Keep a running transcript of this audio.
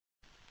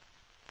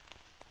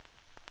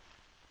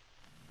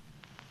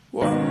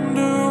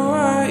Wonder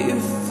what you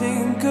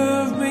think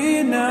of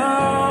me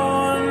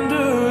now.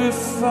 Wonder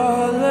if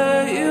I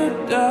let you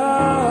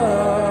down.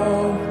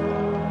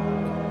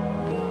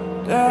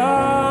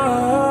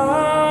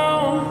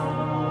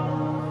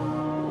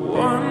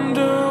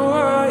 Wonder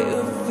what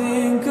you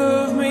think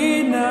of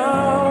me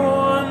now.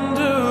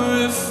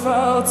 Wonder if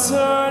I'll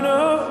turn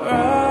around.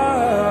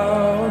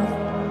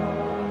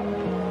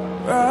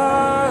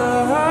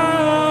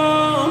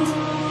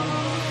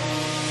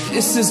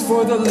 This is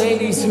for the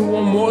ladies who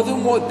are more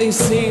than what they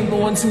seem, the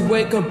ones who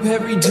wake up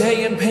every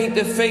day and paint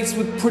their face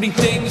with pretty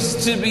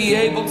things to be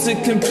able to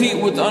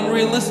compete with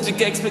unrealistic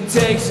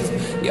expectations.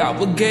 The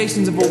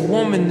obligations of a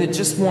woman that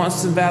just wants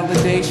some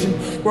validation.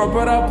 We're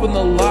brought up in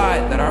the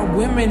lie that our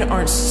women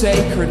aren't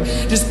sacred,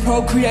 just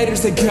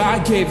procreators that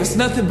God gave us,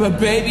 nothing but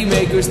baby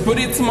makers. But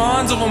it's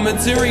minds of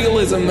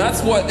materialism,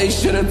 that's what they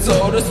should have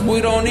told us.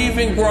 We don't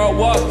even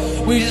grow up,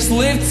 we just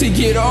live to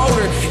get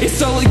older.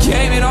 It's all a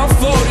game and I'm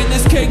floating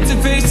this cake to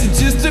face it's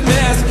just a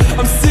mask.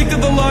 I'm sick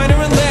of the liner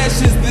and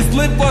lashes. This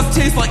lip gloss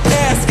tastes like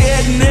ass.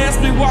 Get and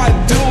ask me why I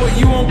do it,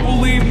 you won't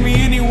believe me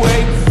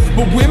anyway.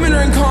 But women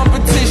are in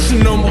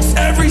competition almost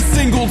every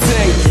single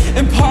day.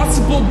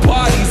 Impossible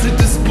bodies are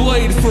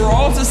displayed for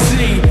all to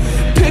see.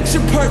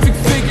 Picture perfect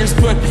figures,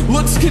 but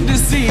looks can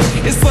deceive.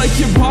 It's like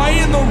you're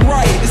buying the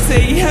right to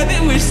say, yeah,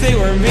 they wish they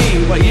were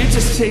me, but you're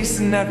just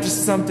chasing after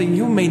something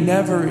you may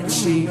never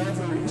achieve.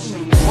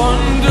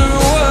 Wonder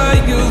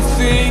what you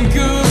think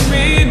of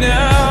me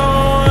now.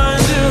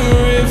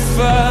 Wonder if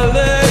I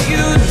let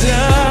you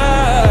down.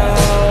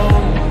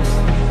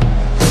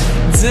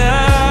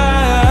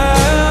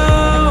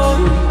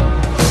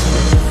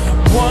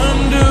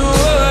 Wonder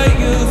what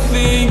you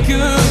think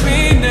of me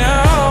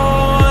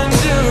now.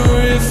 Wonder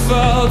if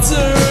I'll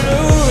turn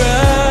around.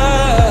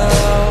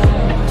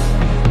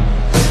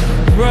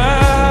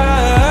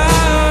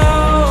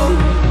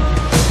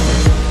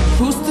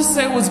 Who's to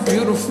say what's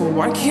beautiful?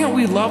 Why can't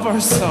we love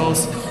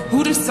ourselves?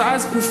 Who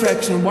decides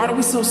perfection? Why do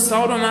we so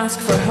seldom ask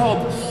for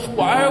help?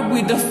 Why are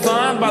we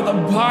defined by the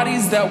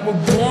bodies that we're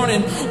born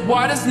in?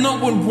 Why does no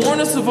one warn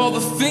us of all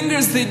the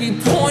fingers they be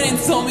pointing?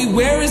 Tell me,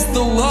 where is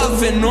the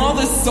love in all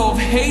this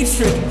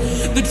self-hatred?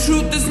 The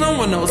truth is no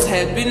one knows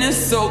happiness,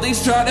 so they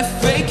try to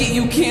fake it.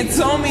 You can't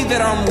tell me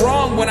that I'm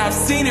wrong when I've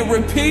seen it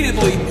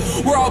repeatedly.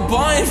 We're all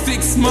buying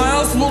fake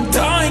smiles while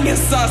dying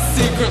inside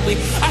secretly.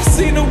 I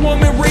seen a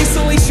woman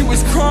recently, she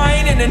was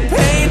crying and in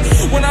pain.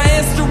 When I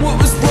asked her what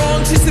was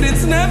wrong, she said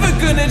it's never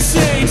gonna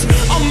change.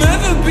 I'll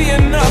never be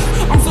enough,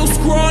 I'm so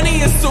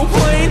scrawny and so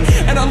plain.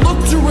 And I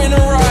looked her in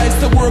her eyes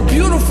that were a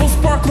beautiful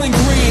sparkling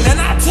green, and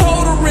I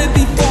told her it'd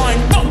be fine,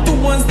 fuck the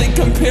ones they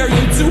compare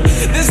you to.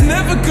 There's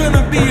never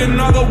gonna be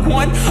another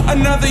one,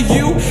 another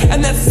you,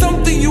 and that's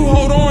something you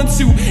hold on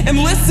to. And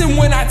listen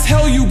when I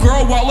tell you,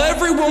 girl, while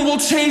everyone will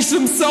change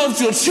themselves,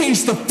 you'll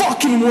change the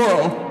fucking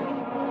world.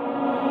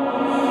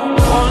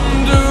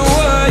 Wonder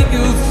what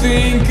you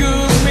think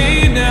of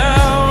me